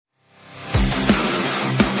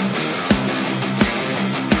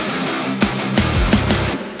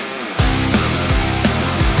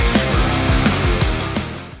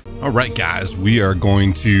All right, guys, we are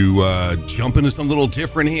going to jump into something a little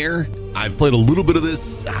different here. I've played a little bit of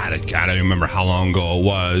this. I don't remember how long ago it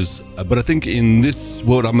was, but I think in this,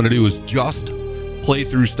 what I'm going to do is just play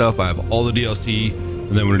through stuff. I have all the DLC,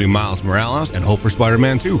 and then we're going to do Miles Morales and hope for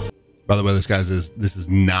Spider-Man 2. By the way, this is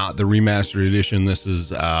not the remastered edition. This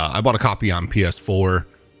is I bought a copy on PS4,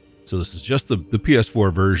 so this is just the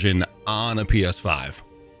PS4 version on a PS5.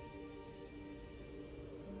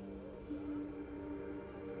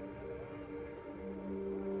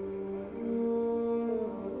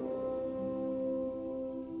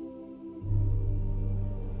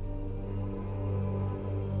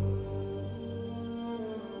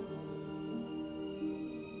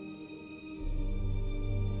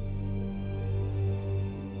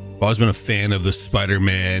 I've always been a fan of the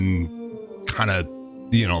Spider-Man kind of,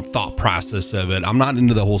 thought process of it. I'm not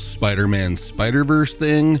into the whole Spider-Man Spider-Verse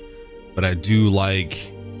thing, but I do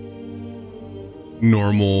like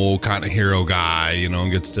normal kind of hero guy,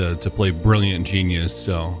 and gets to play brilliant genius.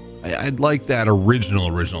 So I'd like that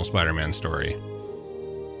original Spider-Man story.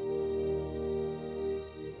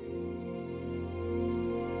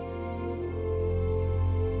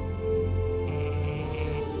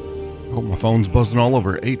 Oh, my phone's buzzing all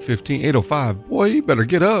over. 8:15, 8:05. Boy, you better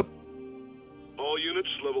get up. All units,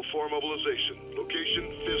 level 4 mobilization.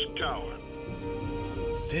 Location, Fisk Tower.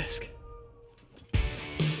 Fisk?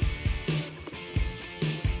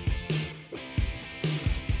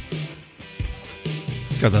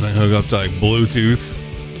 It's got that thing hooked up to like Bluetooth.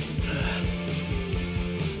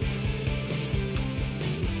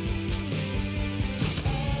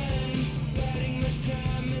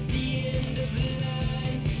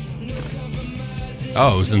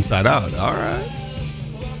 Oh, it's Inside Out. All right.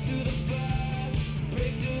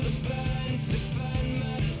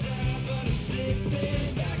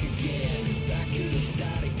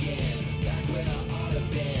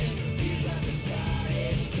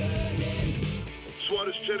 SWAT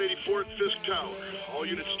is 1084 at Fisk Tower. All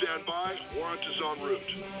units stand by. Warrant is en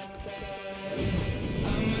route.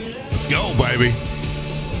 Let's go, baby.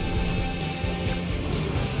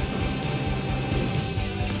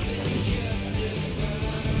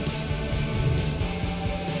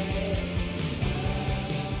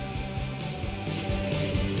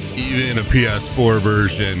 Even a PS4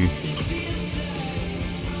 version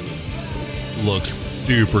looks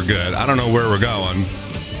super good. I don't know where we're going.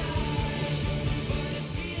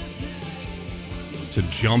 To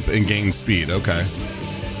jump and gain speed. Okay.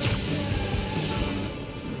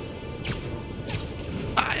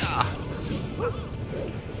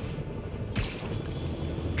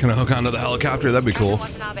 Can I hook onto the helicopter? That'd be cool.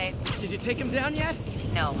 Did you take him down yet?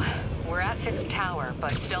 No. We're at Fisk Tower,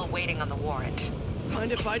 but still waiting on the warrant.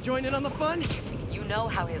 Mind if I join in on the fun? You know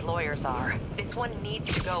how his lawyers are. This one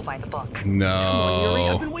needs to go by the book. No. Come on, Yuri.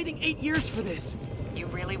 I've been waiting 8 years for this. You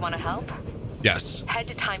really want to help? Yes. Head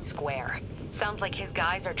to Times Square. Sounds like his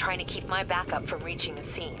guys are trying to keep my backup from reaching the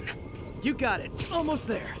scene. You got it. Almost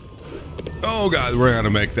there. Oh, God. We're going to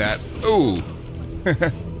make that. Ooh.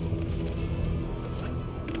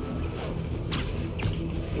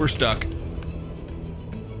 We're stuck.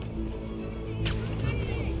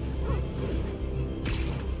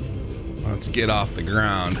 Let's get off the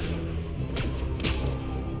ground.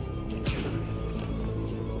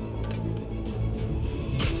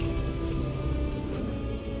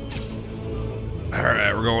 All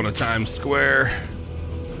right, we're going to Times Square.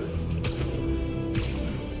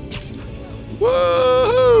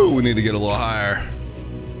 Whoa! We need to get a little higher.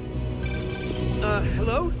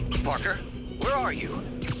 Hello? Parker, where are you?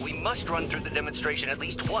 We must run through the demonstration at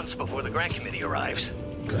least once before the grant committee arrives.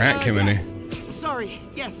 Grant committee? Yes. Sorry,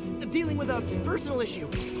 yes. Dealing with a personal issue.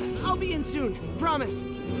 I'll be in soon. Promise.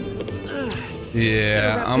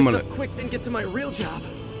 Yeah, I'm gonna... quick, then get to my real job.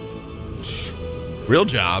 Real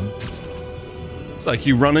job? It's like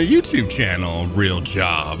you run a YouTube channel. Real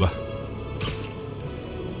job.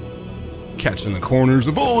 Catching the corners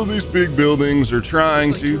of all of these big buildings or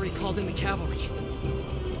trying to... Yuri called in the cavalry.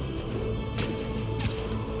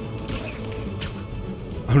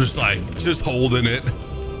 I'm just holding it.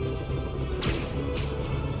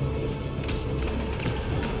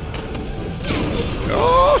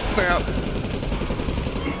 Oh, snap.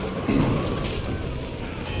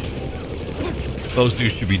 Those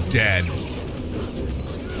dudes should be dead.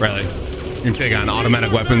 Really? You can take on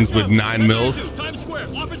automatic weapons with 9 mils? Times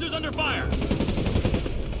Square, officers under fire.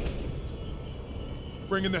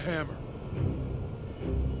 Bring in the hammer.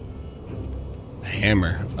 The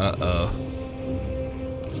hammer. Uh-oh.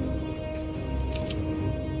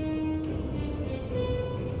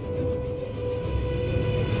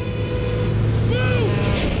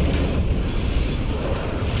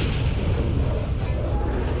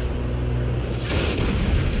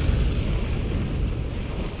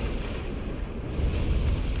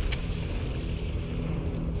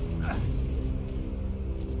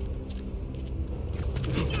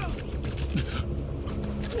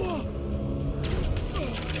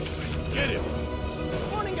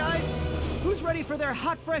 ready for their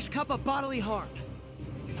hot, fresh cup of bodily harm.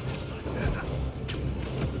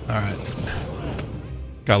 All right.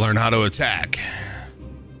 Gotta learn how to attack.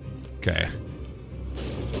 Okay.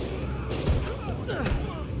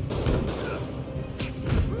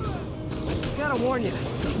 Gotta warn you,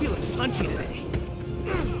 I'm feeling punchy today.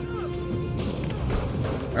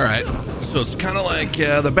 All right. So it's kind of like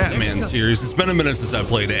the Batman series. It's been a minute since I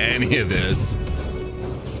played any of this.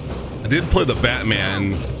 I did play the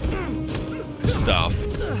Batman stuff.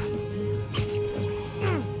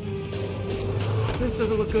 This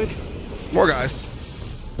doesn't look good. More guys.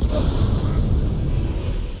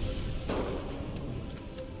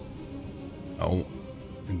 Oh,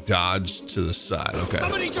 and dodge to the side. Okay.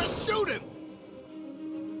 Somebody just shoot him!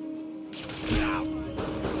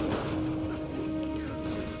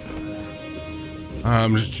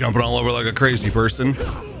 I'm just jumping all over like a crazy person.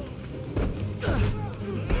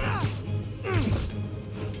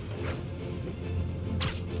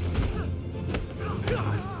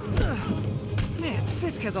 Man,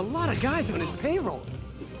 Fisk has a lot of guys on his payroll.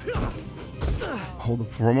 Hold the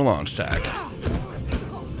perform a launch tag.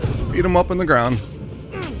 Beat him up in the ground.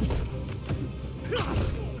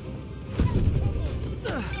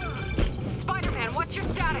 Spider-Man, what's your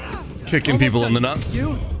status? Kicking people in the nuts.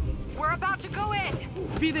 You? We're about to go in.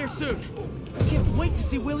 Be there soon. I can't wait to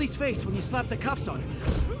see Willie's face when you slap the cuffs on him.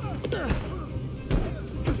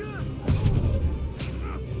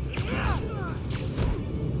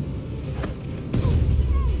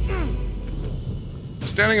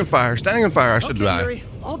 Standing in fire. Standing in fire. I should Okay, die. Yuri,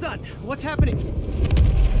 all done. What's happening?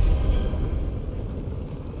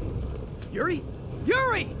 Yuri?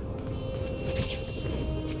 Yuri!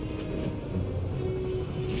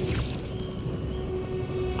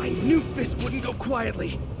 I knew Fisk wouldn't go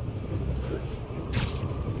quietly.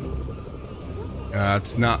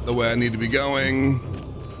 That's not the way I need to be going.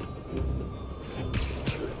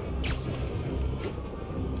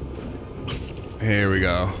 Here we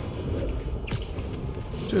go.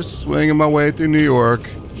 Just swinging my way through New York.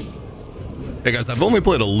 Hey guys, I've only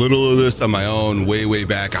played a little of this on my own way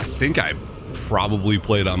back. I think I probably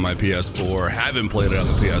played on my PS4. Haven't played it on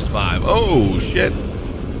the PS5. Oh, shit.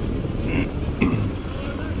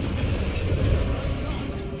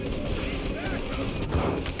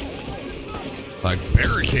 Like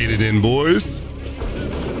barricaded in, boys.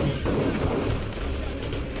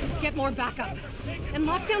 Get more backup. And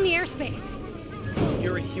lock down the airspace.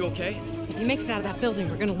 Yuri, you okay? If he makes it out of that building,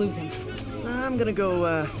 we're gonna lose him. I'm gonna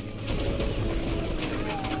go,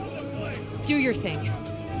 Do your thing.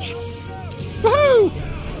 Yes! Woohoo!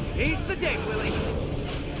 He's the day, Willie!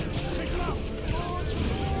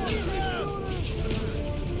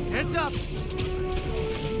 Heads up!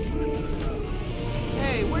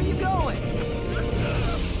 Hey, where you going?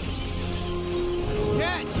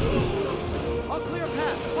 Catch! I'll clear a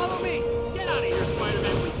path. Follow me! Get out of here,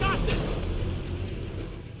 Spider-Man. We got this!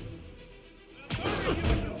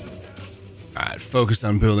 Alright, focus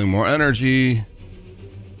on building more energy.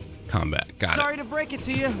 Combat. Got Sorry it. to break it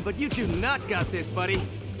to you, but you do not got this, buddy.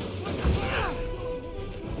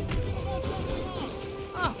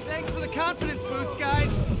 Oh, thanks for the confidence boost, guys.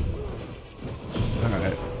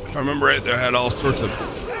 Alright. If I remember right, they had all sorts of...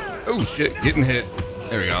 Oh, shit. Getting hit.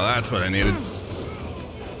 There we go. That's what I needed.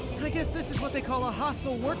 I guess this is what they call a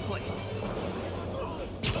hostile workplace.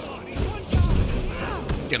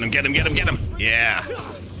 Get him, get him, get him, get him. Yeah.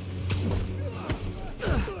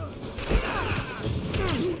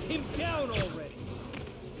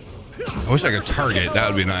 I wish I could target. That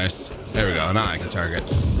would be nice. There we go. Now I can target.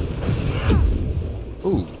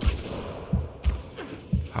 Ooh.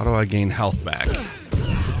 How do I gain health back?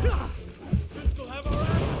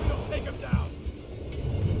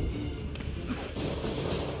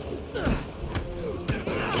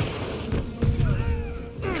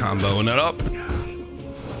 Comboing it up.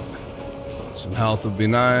 Some health would be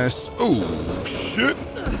nice. Oh, shit.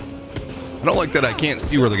 I don't like that I can't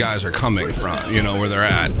see where the guys are coming from, you know, where they're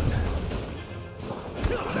at.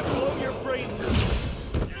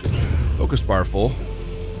 Focus bar full.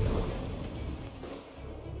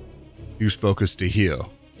 Use focus to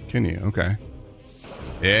heal. Can you? Okay.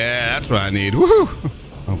 Yeah, that's what I need. Woohoo!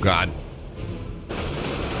 Oh, God.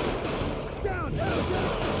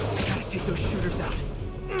 Gotta take those shooters out.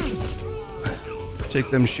 Take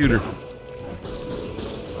them shooter.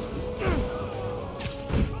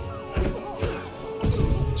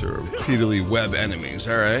 To repeatedly web enemies.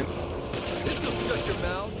 All right.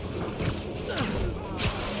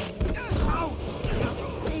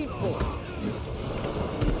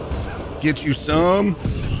 Get you some.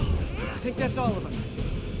 I think that's all of them.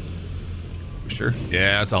 Sure.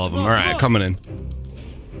 Yeah, that's all of them. All right, coming in.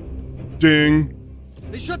 Ding.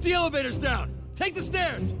 They shut the elevators down. Take the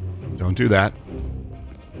stairs. Don't do that.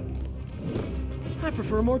 I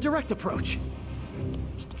prefer a more direct approach.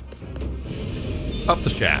 Up the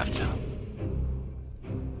shaft.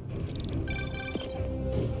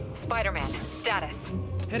 Spider-Man, status.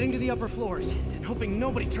 Heading to the upper floors and hoping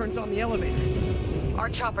nobody turns on the elevators. Our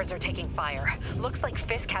choppers are taking fire. Looks like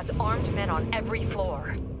Fisk has armed men on every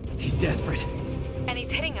floor. He's desperate. And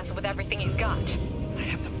he's hitting us with everything he's got. I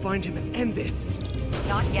have to find him and end this.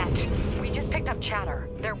 Not yet. We just picked up chatter.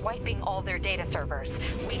 They're wiping all their data servers.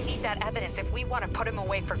 We need that evidence if we want to put him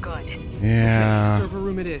away for good. Yeah. Server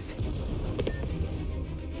room it is.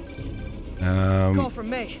 Call from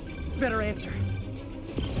May. Better answer.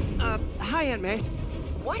 Hi, Aunt May.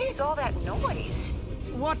 What is all that noise?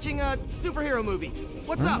 Watching a superhero movie.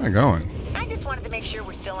 What's Where up? am I going? I just wanted to make sure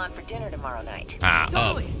we're still on for dinner tomorrow night.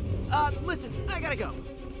 Totally. Listen, I gotta go.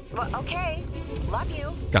 Well, okay. Love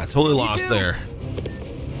you. Got totally lost too. there.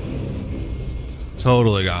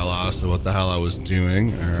 Totally got lost of what the hell I was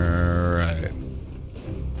doing. Alright.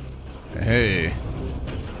 Hey.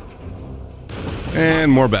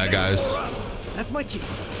 And more bad guys. That's my cue.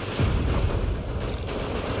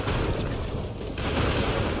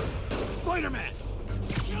 Spider-Man.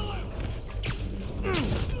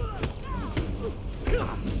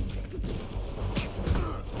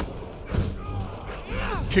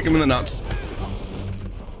 Kick him in the nuts.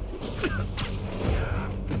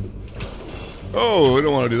 Oh, we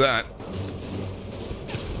don't want to do that.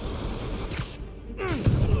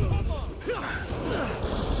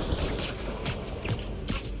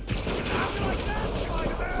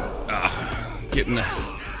 Getting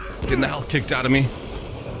the hell kicked out of me.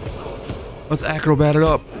 Let's acrobat it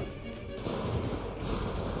up.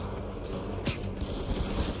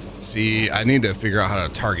 See, I need to figure out how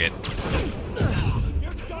to target.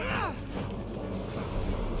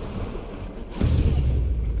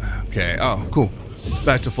 Okay, oh, cool.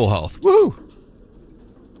 Back to full health. Woohoo!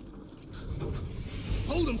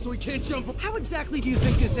 Hold him so he can't jump. How exactly do you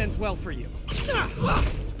think this ends well for you?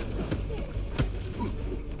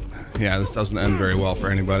 Yeah, this doesn't end very well for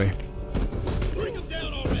anybody. Bring him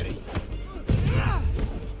down already.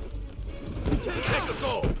 Take a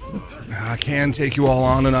goal. I can take you all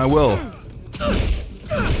on, and I will.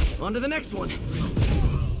 On to the next one.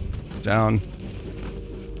 Down.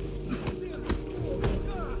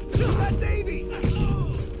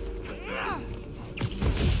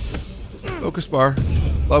 Focus bar.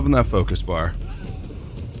 Loving that focus bar.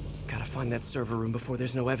 Gotta find that server room before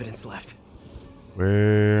there's no evidence left.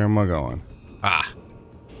 Where am I going? Ah.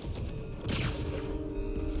 The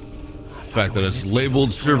fact that it's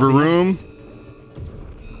labeled server room.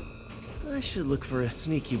 I should look for a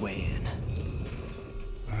sneaky way in.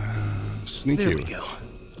 Sneaky. There we go.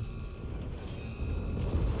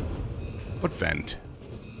 What vent?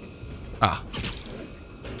 Ah.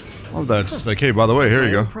 Oh, that's like, hey, by the way, here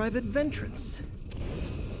you go. Private ventrance.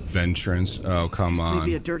 Ventrance. Oh, come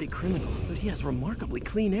Maybe a on. dirty criminal, but he has remarkably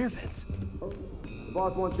clean air vents. The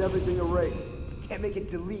boss wants everything erased. Can't make it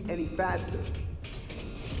delete any faster.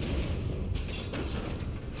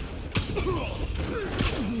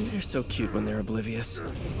 They're so cute when they're oblivious.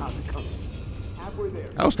 How's it coming? Halfway there.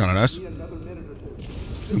 That was kind of nice. Need another minute or two.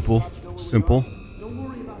 Simple. Simple. Don't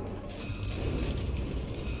worry about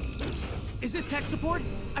it. Is this tech support?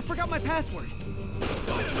 I forgot my password.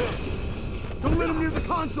 Don't let him near the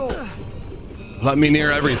console. Let me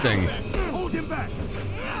near everything. Hold him back.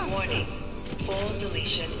 Warning. Full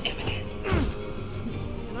deletion imminent.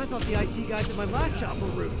 And I thought the IT guys at my last shop were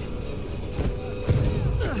rude.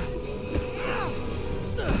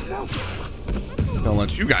 Don't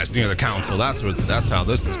let you guys near the console. That's how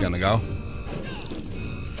this is gonna go.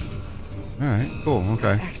 All right, cool.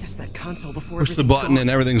 Okay. Access that console before Push the everything's button gone. and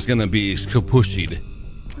everything's gonna be kapushied.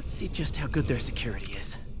 Let's see just how good their security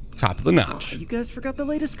is. Top of the notch. You guys forgot the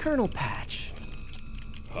latest kernel patch.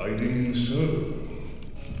 Hiding so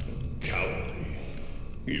cowardly,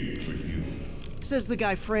 even for you. Says the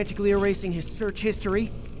guy frantically erasing his search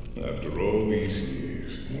history. After all these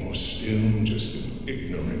years, you're still just an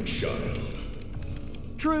ignorant child.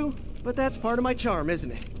 True, but that's part of my charm,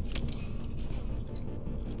 isn't it?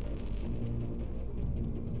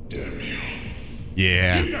 Damn you.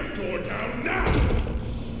 Yeah. Get that door down now!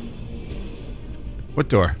 What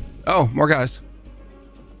door? Oh, more guys.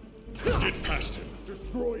 Get past him.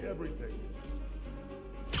 Destroy everything.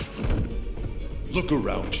 Look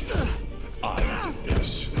around you. I did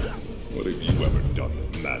this. What have you ever done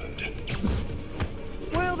that mattered?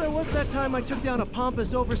 Well, there was that time I took down a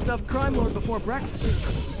pompous, overstuffed crime lord before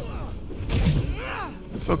breakfast.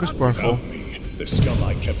 Focus bar full. Without me, The scum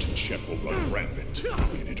I kept in check will run rampant,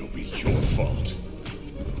 and it'll be your fault.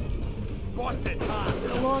 It's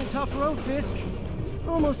a long, tough road, Fisk.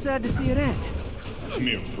 Almost sad to see it end.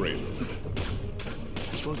 Mere prelude.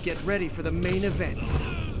 We'll get ready for the main event.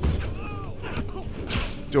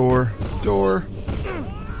 Door.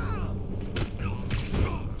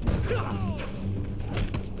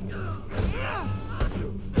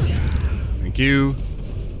 Thank you.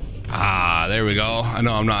 Ah, there we go. I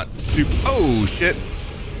know I'm not super. Oh, shit.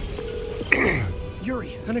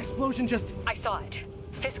 Yuri, an explosion just... I saw it.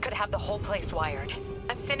 Fisk could have the whole place wired.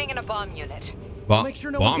 I'm sending in a bomb unit. Make sure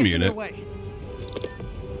no one Bomb gets in unit. their way.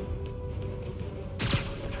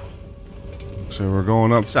 So we're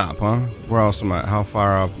going up top, huh? Where else am I? How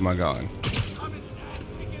far up am I going?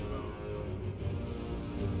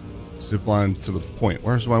 Zip line to the point.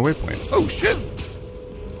 Where's my waypoint? Oh, shit.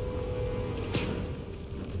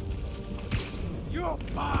 You're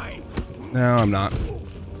mine. No, I'm not.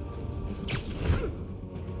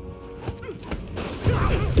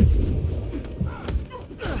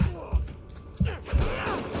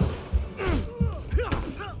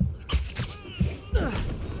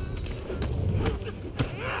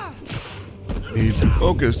 Need some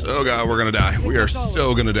focus. Oh god, we're gonna die. We are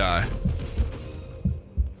so gonna die.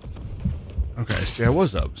 Okay, see, I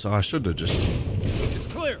was up, so I should have just...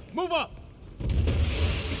 It's clear. Move up.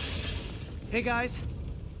 Hey, guys.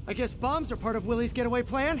 I guess bombs are part of Willie's getaway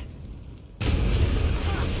plan?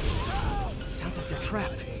 Sounds like they're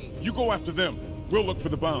trapped. You go after them. We'll look for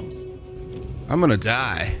the bombs. I'm gonna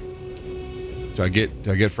die. Do I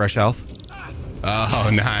get fresh health? Oh,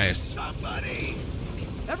 nice.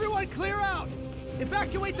 Everyone clear out!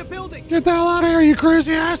 Evacuate the building! Get the hell out of here, you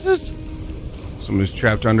crazy asses! Somebody's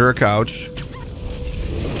trapped under a couch.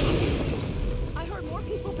 I heard more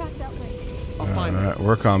people back that way. I'll find them. Alright,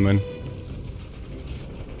 we're coming.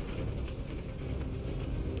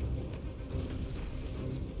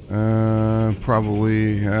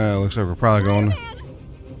 Probably, looks like we're probably going.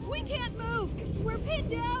 We can't move. We're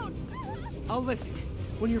pinned down. I'll lift it.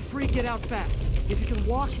 When you're free, get out fast. If you can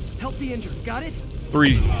walk, help the injured. Got it?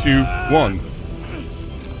 3, 2, 1.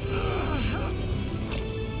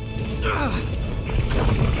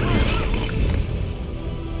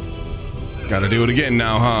 Gotta do it again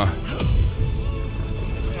now, huh?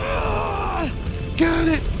 Got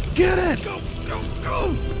it! Get it! Go, go,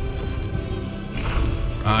 go.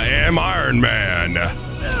 I am Iron Man!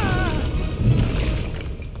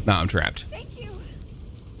 Now I'm trapped. Thank you.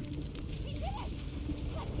 We did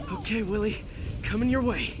it. Okay, Willie. Coming your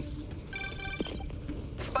way.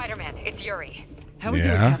 Spider-Man, it's Yuri. How we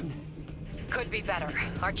doing, Yeah? Captain? Could be better.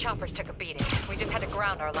 Our choppers took a beating. We just had to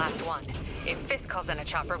ground our last one. If Fisk calls in a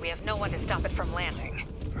chopper, we have no one to stop it from landing.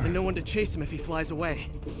 And no one to chase him if he flies away.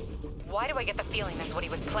 Why do I get the feeling that's what he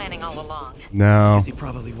was planning all along? No. Yes, he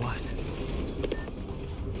probably was.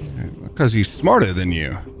 Because he's smarter than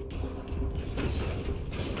you.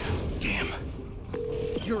 Damn.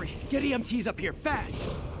 Yuri, get EMTs up here, fast!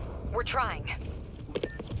 We're trying.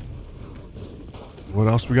 What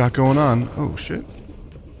else we got going on? Oh, shit.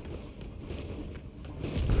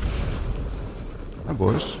 Hi,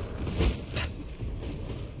 boys.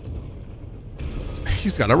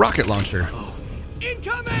 He's got a rocket launcher.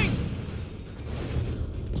 Incoming!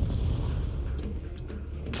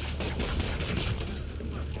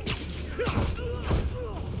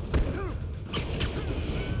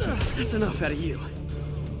 That's enough out of you.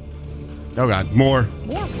 Oh, God. More.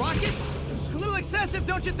 More rockets? A little excessive,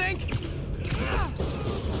 don't you think?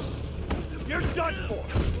 You're done for.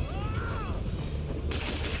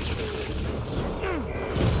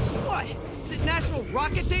 What? Is it National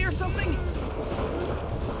Rocket Day or something?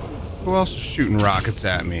 Who else is shooting rockets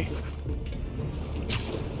at me?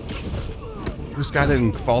 This guy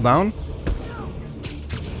didn't fall down?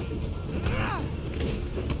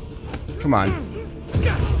 Come on.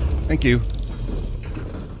 Thank you.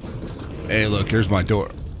 Hey, look, here's my door.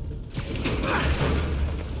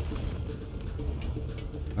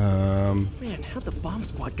 Man, how'd the bomb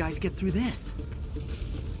squad guys get through this?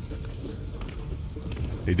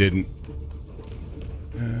 They didn't.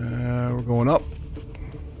 We're going up.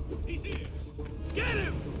 Get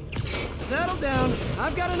him. Settle down.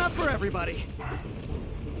 I've got enough for everybody.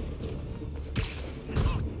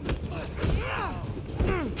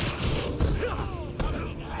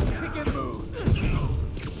 He can move.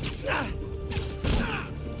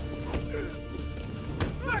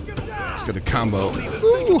 Back him down. Let's get a combo.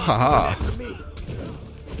 Ooh, haha.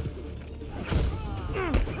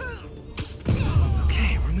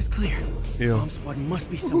 Okay, room is clear. Heal. Bomb squad must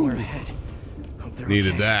be somewhere ahead. Hope they're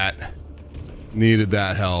Needed okay. that. Needed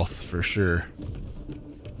that health for sure.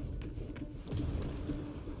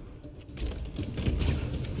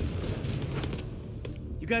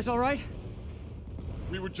 guys all right?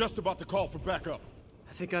 We were just about to call for backup.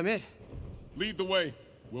 I think I'm it. Lead the way.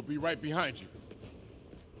 We'll be right behind you.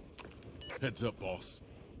 Heads up, boss.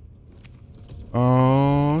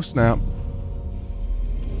 Oh, snap.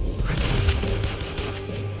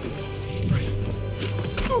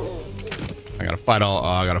 I gotta fight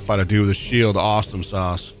I gotta fight a dude with a shield. Awesome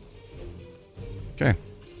sauce. Okay.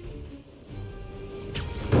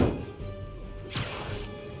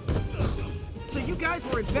 So you guys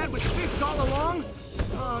were in bed with Fisk all along?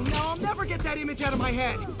 Oh no, I'll never get that image out of my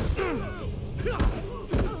head.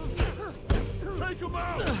 Take him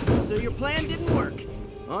out! So your plan didn't work.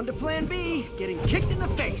 On to plan B, getting kicked in the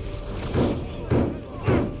face.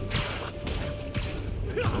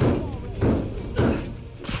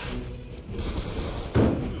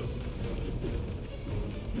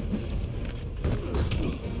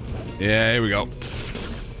 Yeah, here we go.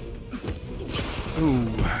 Ooh,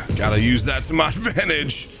 gotta use that to my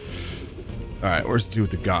advantage. All right, where's the dude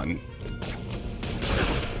with the gun?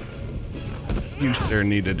 You, sir,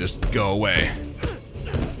 need to just go away.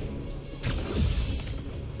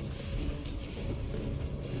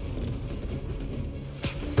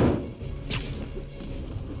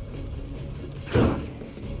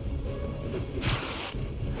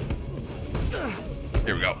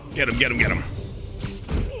 Here we go. Get him, get him, get him.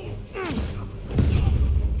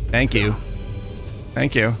 Thank you.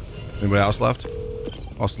 Thank you. Anybody else left?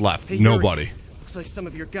 Else left? Hey, Nobody. Yuri, looks like some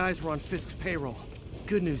of your guys were on Fisk's payroll.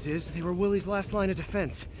 Good news is, they were Willie's last line of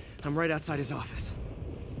defense. I'm right outside his office.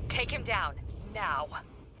 Take him down, now.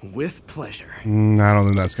 With pleasure. I don't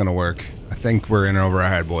think that's gonna work. I think we're in over our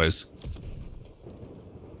head, boys.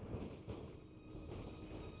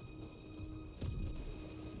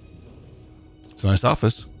 It's a nice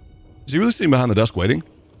office. Is he really sitting behind the desk waiting?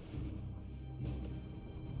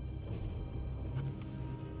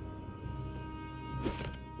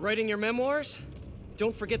 Writing your memoirs?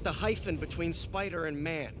 Don't forget the hyphen between spider and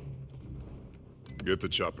man. Get the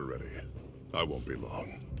chopper ready. I won't be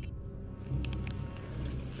long.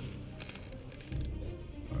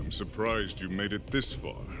 I'm surprised you made it this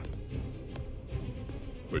far.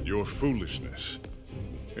 But your foolishness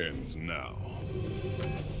ends now.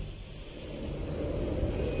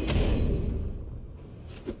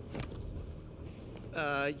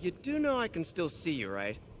 You do know I can still see you,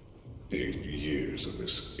 right? 8 years of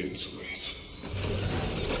this insolence.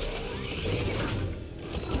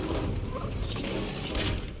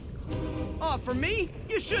 Oh, for me?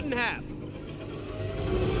 You shouldn't have.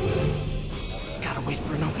 Gotta wait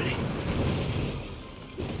for an opening.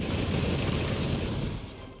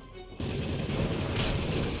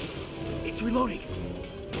 It's reloading.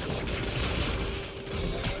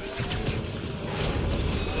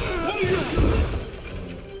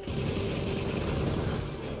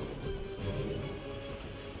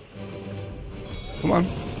 Come on.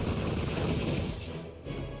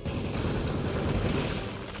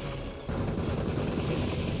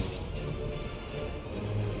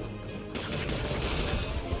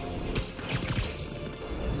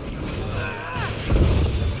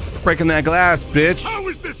 Breaking that glass, bitch. How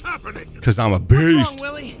is this happening? Because I'm a What's wrong, beast.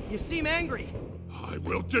 Willie? You seem angry. I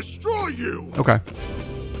will destroy you! Okay.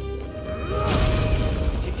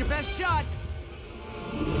 Take your best shot.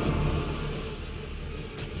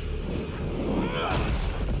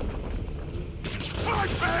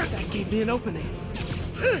 That gave me an opening.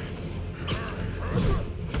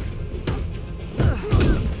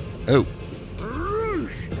 Oh.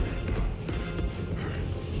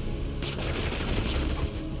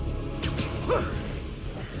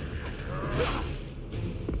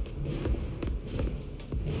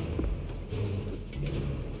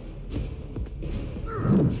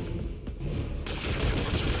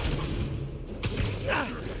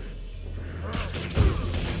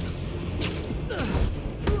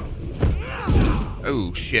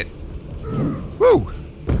 Oh, shit. Woo!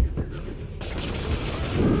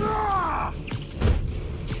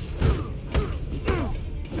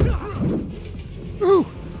 Woo!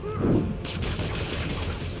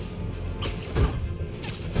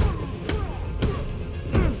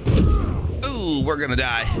 Ooh, we're gonna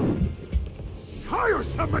die.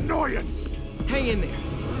 Tiresome annoyance! Hang in there.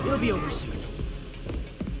 It'll be over soon.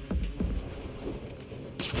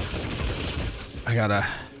 I gotta...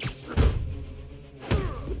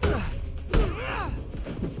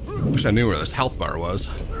 Wish I knew where this health bar was.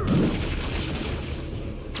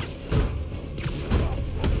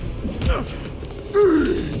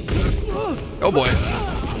 Oh boy.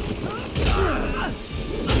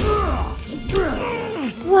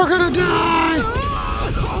 We're gonna die!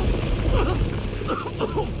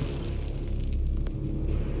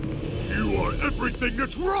 You are everything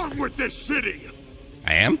that's wrong with this city.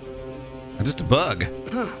 I am? I'm just a bug.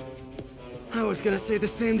 Huh. I was gonna say the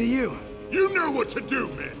same to you. You know what to do,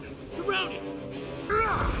 men. Surround it.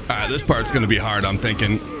 Alright, this part's gonna be hard, I'm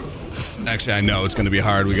thinking. Actually, I know it's gonna be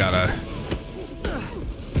hard. We gotta...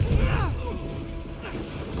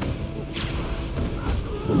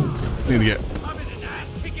 Need to get...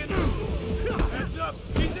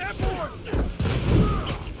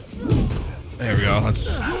 There we go.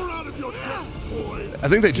 Let's... I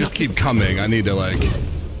think they just keep coming. I need to, like...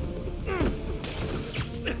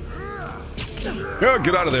 Oh,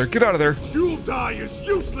 get out of there. Get out of there. You'll die as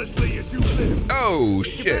uselessly as you live. Oh,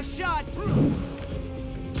 shit. Shot.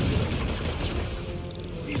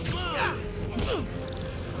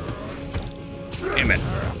 Damn it.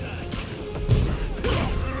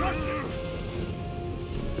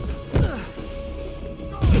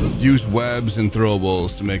 Use webs and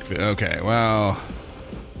throwables to make... Okay, well...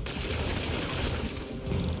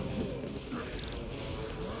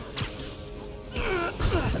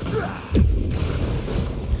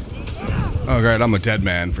 Oh, great, I'm a dead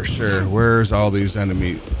man for sure. Where's all these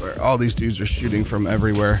enemies? Where all these dudes are shooting from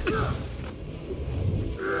everywhere.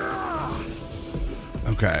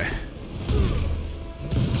 Okay.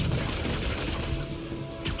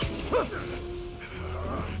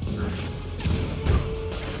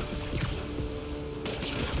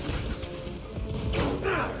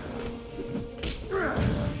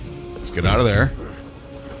 Let's get out of there.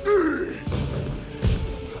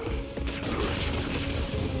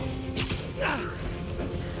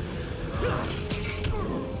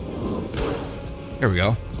 Here we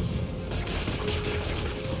go.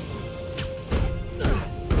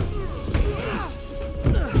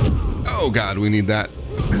 Oh god, we need that.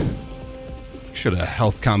 Should have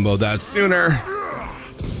health comboed that sooner.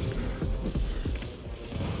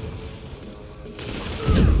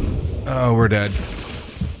 Oh, we're dead.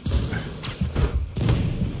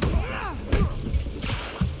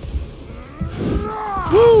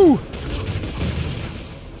 Woo!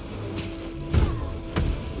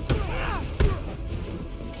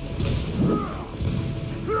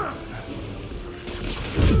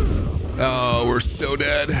 Oh, we're so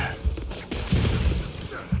dead.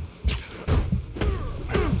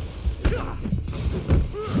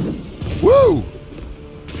 Woo!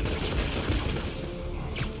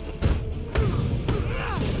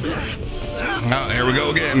 Oh, here we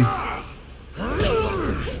go again. Alright.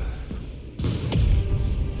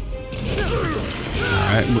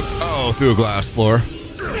 Oh, through a glass floor.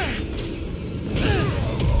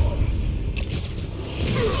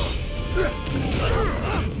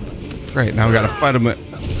 Great, now we gotta fight him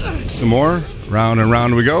some more. Round and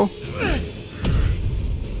round we go.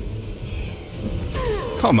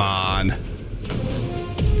 Come on.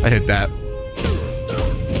 I hit that.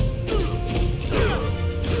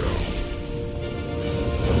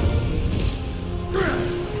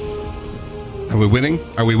 Are we winning?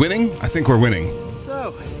 Are we winning? I think we're winning.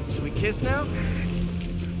 So, should we kiss now?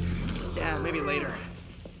 Yeah, maybe later.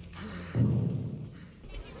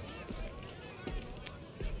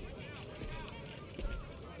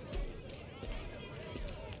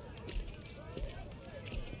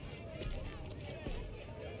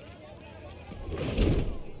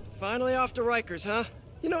 Finally off to Rikers, huh?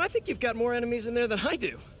 You know, I think you've got more enemies in there than I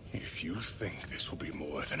do. If you think this will be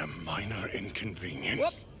more than a minor inconvenience...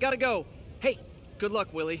 Whoop, gotta go. Hey, good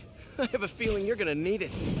luck, Willie. I have a feeling you're gonna need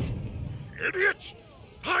it. Idiot!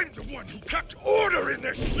 I'm the one who kept order in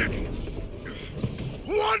this city!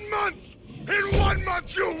 1 month! In 1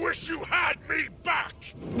 month you'll wish you had me back!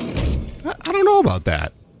 I don't know about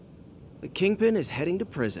that. The Kingpin is heading to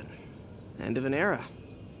prison. End of an era.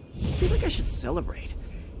 I feel like I should celebrate.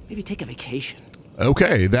 Maybe take a vacation.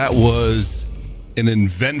 Okay, that was an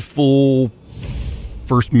eventful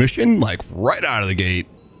first mission, like right out of the gate.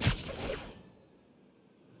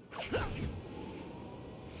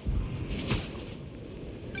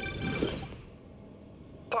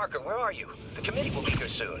 Parker, where are you? The committee will be here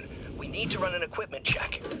soon. We need to run an equipment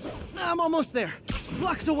check. I'm almost there.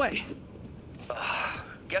 Blocks away.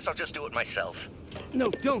 Guess I'll just do it myself.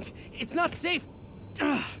 No, don't. It's not safe.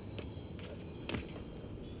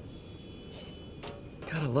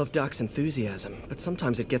 Gotta love Doc's enthusiasm, but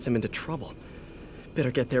sometimes it gets him into trouble.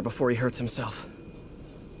 Better get there before he hurts himself.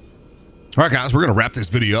 All right, guys, we're going to wrap this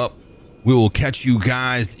video up. We will catch you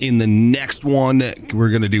guys in the next one. We're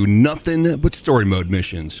going to do nothing but story mode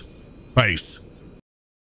missions. Peace.